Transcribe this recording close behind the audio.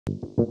All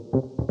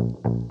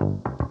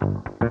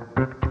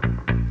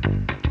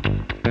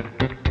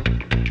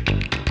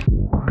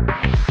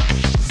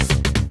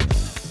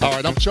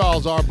right, I'm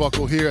Charles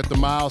Arbuckle here at the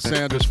Miles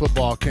Sanders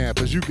football camp.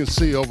 As you can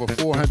see, over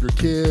 400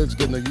 kids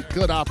getting a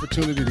good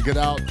opportunity to get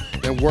out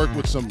and work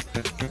with some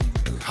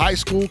high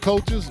school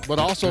coaches, but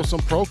also some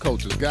pro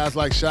coaches. Guys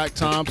like Shaq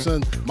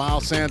Thompson,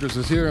 Miles Sanders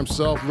is here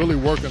himself, really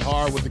working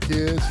hard with the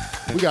kids.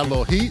 We got a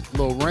little heat, a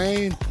little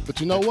rain,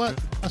 but you know what?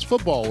 That's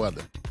football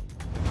weather.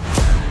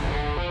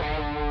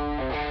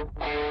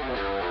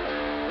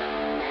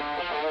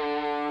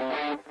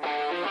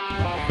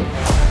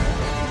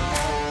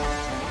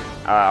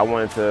 I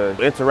wanted to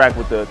interact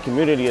with the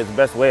community as the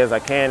best way as I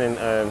can,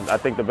 and I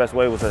think the best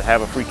way was to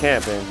have a free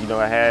camp. And you know,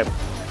 I had,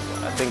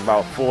 I think,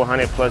 about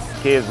 400 plus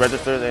kids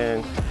registered,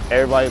 and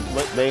everybody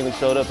mainly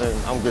showed up, and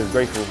I'm just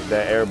grateful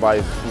that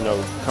everybody's, you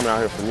know, coming out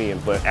here for me.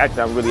 But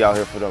actually, I'm really out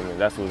here for them, and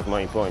that's what's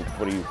my point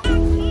for the youth.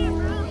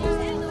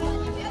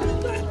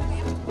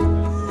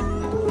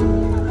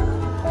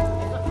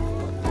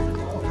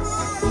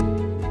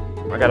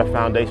 I got a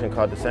foundation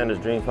called the Sanders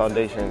Dream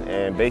Foundation,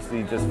 and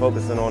basically just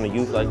focusing on the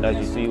youth, like as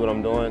you see what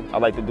I'm doing. I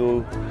like to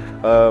do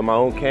my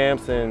own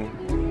camps and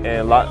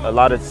a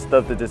lot of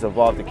stuff that just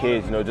involve the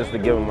kids, you know, just to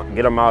get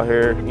them out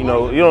here. You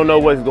know, you don't know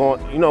what's going,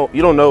 you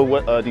don't know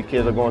what these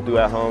kids are going through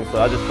at home, so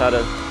I just try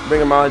to bring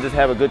them out and just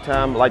have a good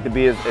time. I like to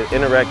be as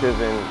interactive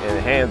and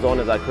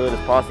hands-on as I could as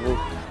possible.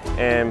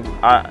 And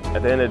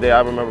at the end of the day,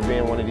 I remember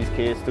being one of these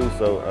kids too,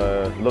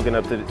 so looking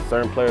up to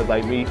certain players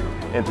like me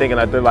and thinking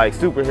that they're like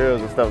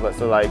superheroes and stuff.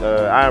 So like,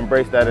 I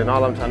embrace that, and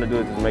all I'm trying to do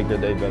is just make their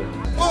day better.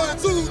 1,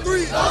 2, 3,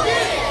 let's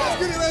get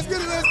it, let's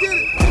get it, let's get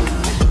it.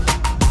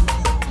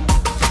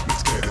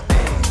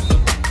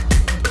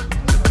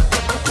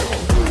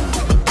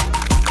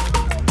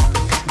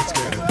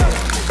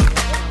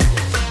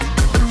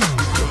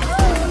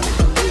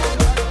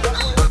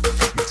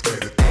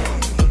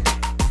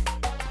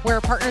 We're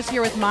partners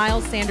here with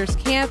Miles Sanders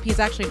Camp. He's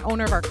actually an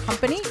owner of our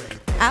company.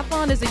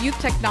 Athlon is a youth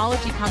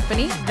technology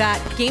company that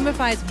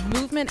gamifies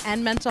movement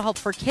and mental health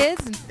for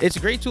kids. It's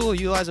a great tool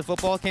to utilize at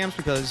football camps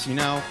because, you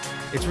know,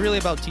 it's really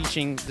about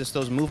teaching just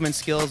those movement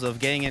skills of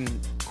getting in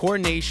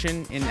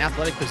coordination in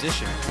athletic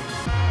position.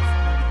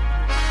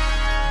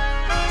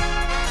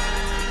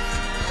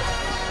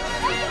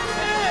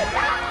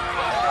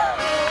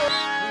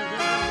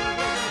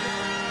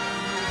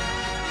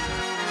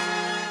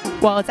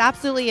 Well, it's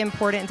absolutely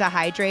important to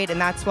hydrate,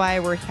 and that's why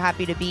we're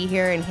happy to be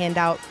here and hand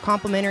out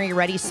complimentary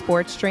ready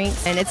sports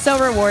drinks. And it's so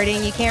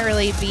rewarding. You can't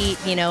really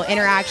beat, you know,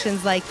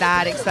 interactions like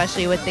that,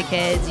 especially with the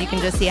kids. You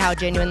can just see how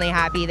genuinely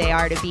happy they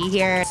are to be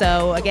here.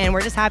 So again,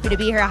 we're just happy to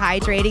be here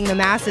hydrating the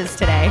masses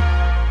today.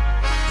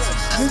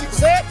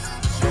 Set,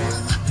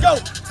 go.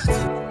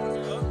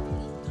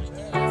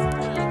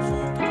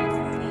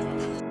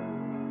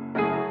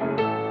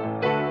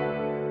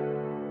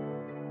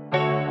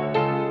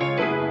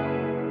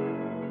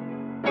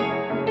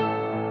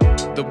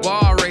 The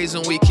bar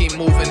raising, we keep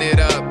moving it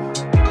up.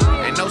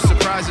 Ain't no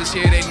surprises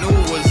here, they knew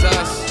it was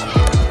us.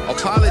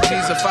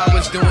 Apologies if I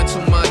was doing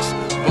too much,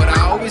 but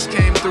I always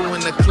came through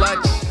in the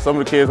clutch. Some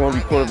of the kids want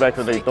to be quarterbacks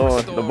that they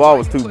throwing. The ball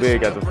was too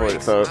big at the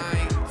point, so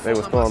they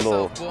was throwing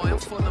little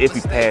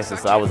iffy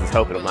passes, so I was just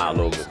helping them out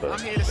a little bit. But,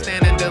 I'm here to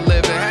stand and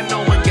deliver, had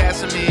no one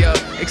gassing me up,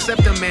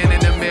 except the man in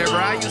the mirror.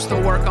 I used to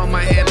work on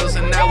my handles,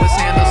 and now it's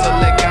handles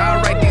of liquor.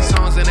 I write these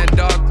songs in a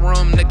dark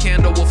room, the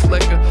candle will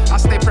flicker. I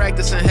stay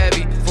practicing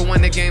heavy for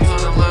when the game's on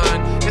the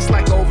line. It's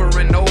like over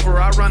and over,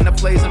 I run the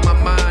plays in my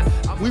mind.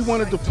 We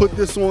wanted to put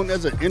this on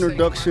as an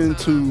introduction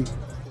to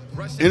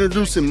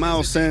introducing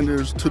Miles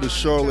Sanders to the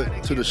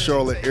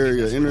Charlotte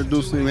area.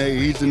 Introducing him, hey,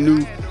 he's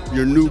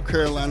your new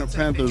Carolina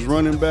Panthers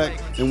running back,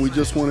 and we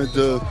just wanted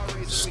to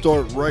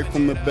start right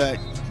from the back,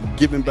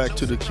 giving back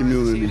to the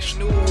community.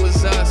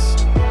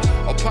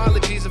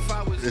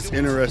 It's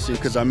interesting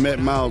because I met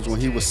Miles when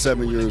he was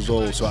 7 years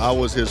old, so I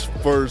was his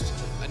first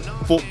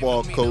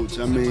football coach.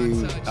 I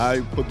mean,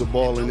 I put the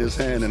ball in his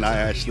hand, and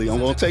I'm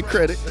going to take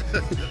credit.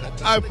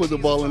 I put the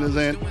ball in his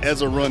hand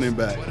as a running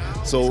back.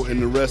 So,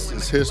 and the rest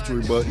is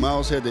history. But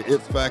Miles had the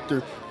it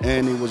factor,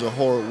 and he was a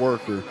hard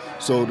worker.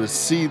 So to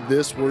see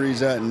this where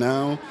he's at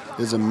now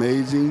is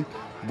amazing,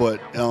 but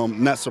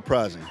not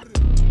surprising.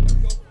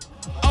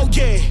 Oh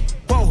yeah,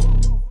 whoa.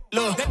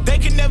 Look, they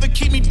can never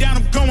keep me down,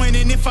 I'm going,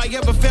 and if I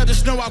ever fail,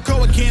 just know I'll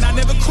go again. I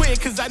never quit,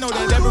 cause I know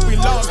that every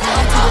loss will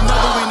lead to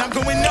another win. I'm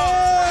going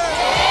up.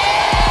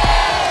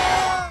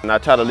 And I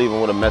try to leave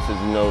them with a message,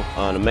 you know.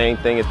 The main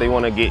thing, if they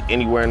want to get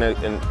anywhere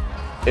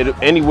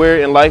anywhere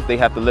in life, they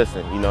have to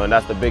listen, you know, and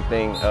that's the big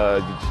thing.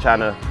 Just trying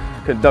to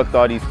conduct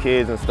all these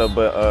kids and stuff,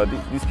 but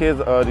these kids,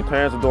 the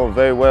parents are doing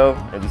very well,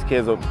 and these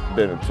kids have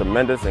been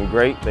tremendous and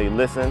great. They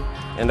listen,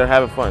 and they're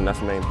having fun. That's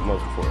the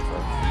most important. So.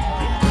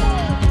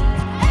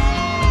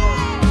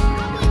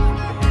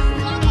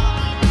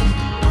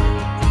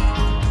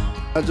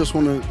 I just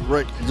want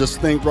to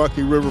thank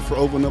Rocky River for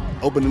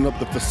opening up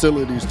the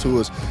facilities to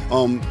us.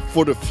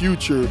 For the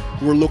future,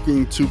 we're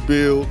looking to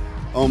build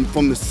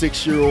from the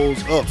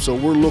 6-year-olds up. So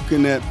we're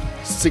looking at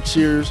 6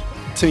 years,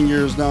 10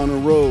 years down the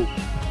road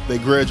they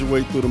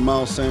graduate through the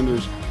Miles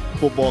Sanders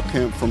football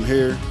camp from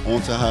here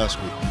on to high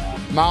school.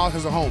 Miles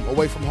has a home,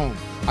 away from home.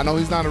 I know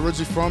he's not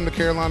originally from the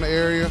Carolina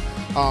area,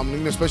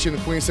 especially in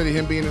the Queen City,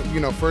 him being,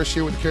 first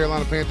year with the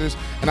Carolina Panthers.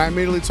 And I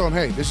immediately told him,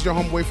 hey, this is your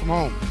home away from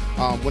home.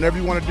 Whenever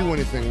you want to do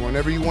anything,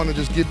 whenever you want to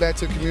just give back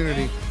to the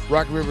community,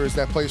 Rock River is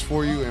that place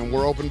for you, and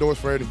we're open doors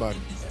for everybody.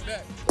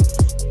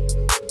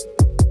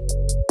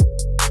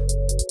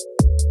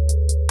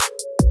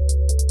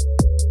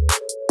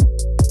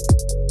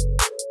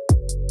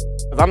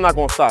 I'm not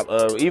gonna stop.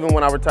 Even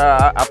when I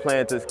retire, I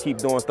plan to keep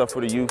doing stuff for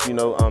the youth.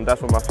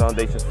 That's what my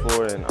foundation's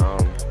for, and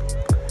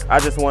I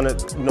just want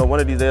to, one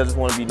of these days, I just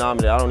want to be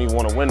nominated. I don't even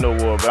want to win the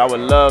award, but I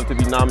would love to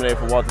be nominated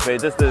for Walter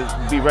Payton, just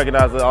to be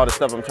recognized for all the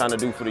stuff I'm trying to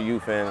do for the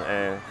youth.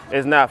 And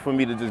it's not for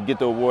me to just get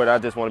the award. I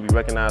just want to be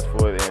recognized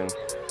for it, and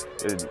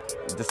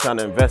just trying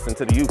to invest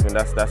into the youth, and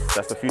that's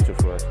the future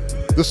for us.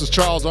 This is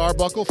Charles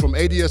Arbuckle from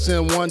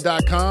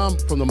ADSN1.com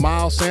from the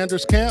Miles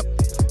Sanders camp,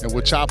 and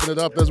we're chopping it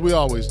up as we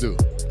always do.